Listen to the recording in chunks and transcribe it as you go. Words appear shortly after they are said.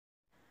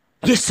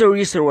Yes sir,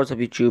 what's up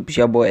YouTube? It's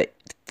your boy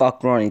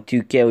Fuck Ronnie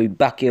 2K. We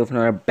back here with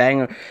another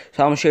banger.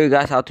 So I'm gonna show you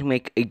guys how to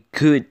make a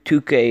good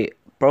 2K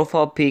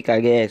profile pic, I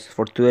guess,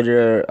 for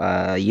Twitter,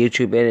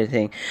 YouTube,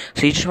 anything.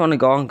 So you just wanna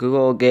go on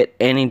Google, get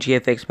any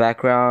GFX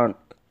background.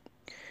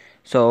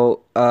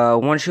 So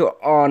once you're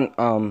on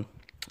and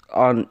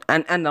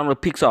on the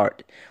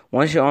PixArt.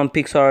 Once you're on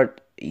PixArt,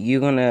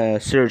 you're gonna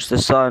search the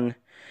sun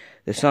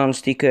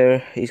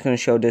sticker. He's gonna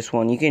show this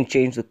one. You can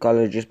change the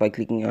color just by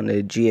clicking on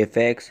the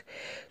GFX,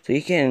 so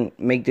you can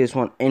make this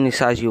one any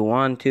size you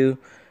want to.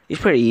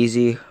 It's pretty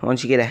easy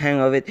once you get a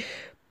hang of it.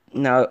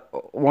 Now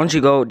once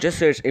you go, just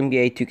search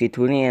NBA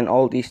 2K20 and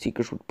all these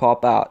stickers would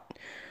pop out.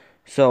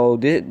 So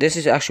this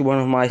is actually one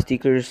of my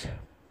stickers.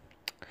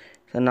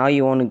 So now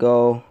you want to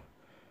go,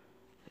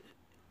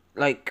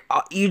 like,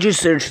 you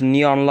just search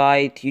neon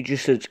light, you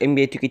just search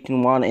NBA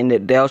 2K21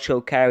 and they'll show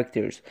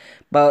characters.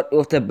 But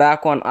with the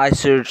back one, I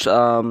search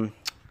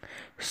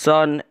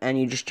sun,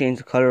 and you just change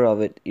the color of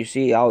it. You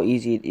see how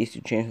easy it is to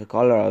change the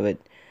color of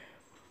it.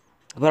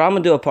 But I'm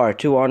gonna do a part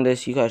 2 on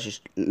this. You guys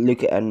just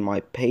look at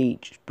my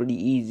page. It's pretty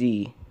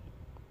easy.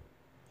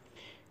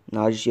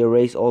 Now just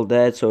erase all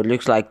that so it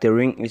looks like the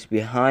ring is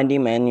behind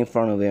him and in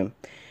front of him.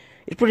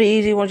 It's pretty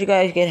easy once you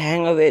guys get a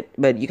hang of it.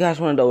 But you guys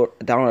want to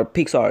download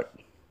PixArt.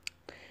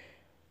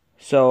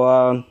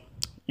 So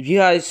if you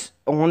guys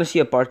want to see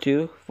a part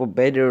 2 for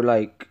better,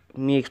 like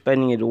me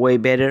explaining it way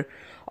better,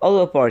 I'll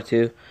do a part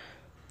 2.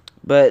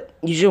 But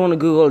you just want to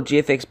Google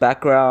GFX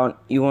background.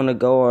 You want to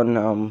go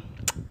on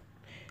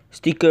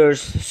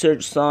stickers,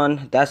 search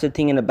sun. That's the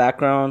thing in the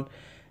background.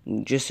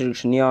 Just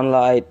search neon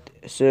light,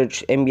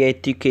 search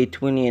NBA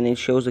 2K20, and it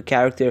shows the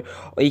character.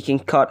 Or you can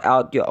cut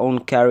out your own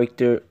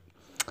character.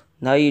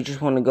 Now you just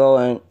want to go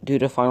and do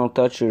the final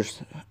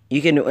touches.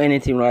 You can do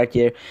anything right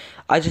here.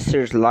 I just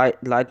searched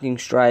lightning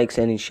strikes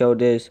and it showed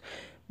this,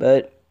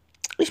 but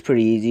it's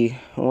pretty easy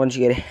once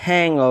you get a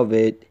hang of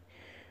it.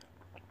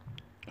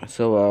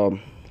 So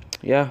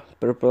yeah,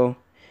 purple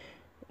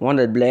one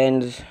that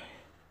blends.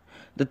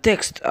 The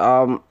text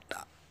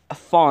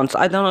fonts,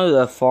 I don't know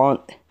the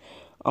font.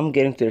 I'm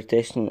getting to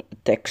the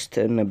text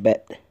in a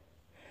bit.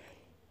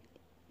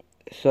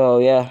 So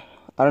yeah,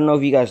 I don't know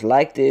if you guys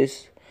like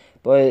this,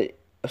 but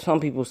some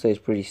people say it's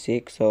pretty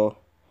sick, so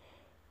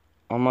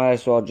I might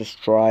as well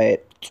just try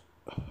it.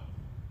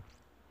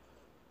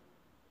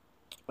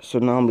 So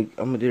now I'm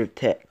gonna do the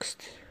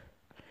text.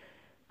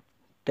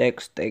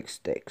 Text. You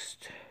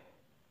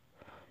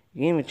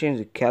can even change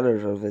the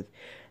colors of it.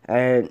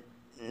 And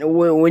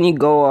when you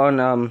go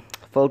on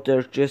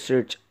filters, just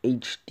search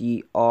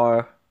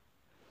HDR.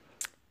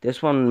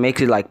 This one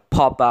makes it like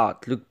pop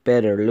out, look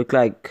better,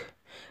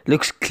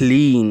 looks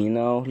clean, you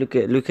know. Look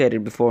at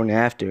it before and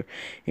after,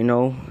 you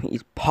know.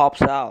 It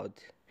pops out.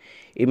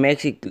 It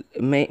makes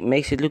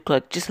it look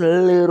like just a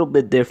little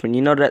bit different,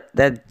 you know,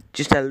 that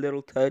just a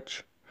little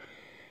touch.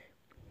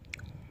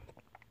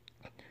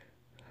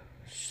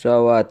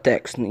 So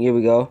text, here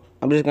we go.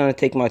 I'm just gonna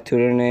take my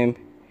Twitter name,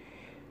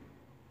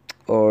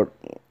 or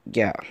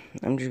yeah,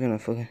 I'm just gonna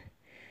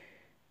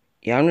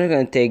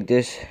take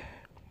this,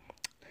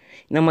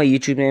 you know, my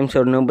YouTube name,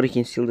 so nobody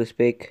can steal this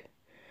pic.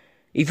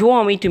 If you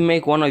want me to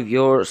make one of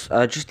yours,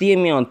 just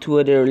DM me on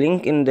Twitter,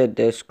 link in the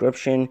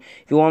description.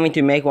 If you want me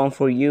to make one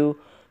for you,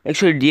 make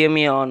sure to DM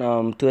me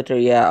on Twitter,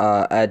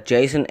 yeah, at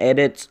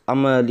jasoneditz.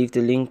 I'm gonna leave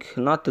the link,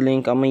 not the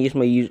link, I'm gonna leave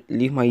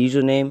my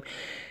username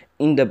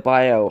in the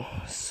bio.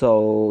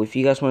 So if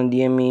you guys want to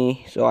DM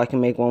me so I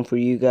can make one for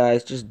you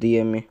guys, just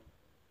DM me.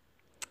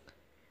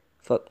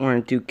 Fuck, we're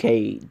in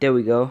 2K. There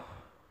we go.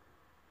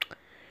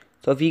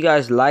 So if you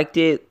guys liked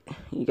it,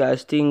 you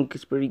guys think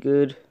it's pretty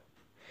good,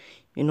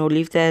 you know,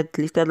 leave that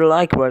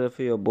like, brother,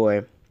 for your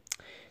boy.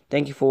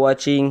 Thank you for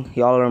watching.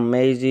 Y'all are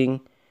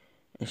amazing,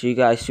 and see you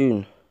guys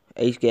soon.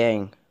 Ace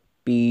Gang,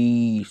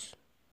 peace.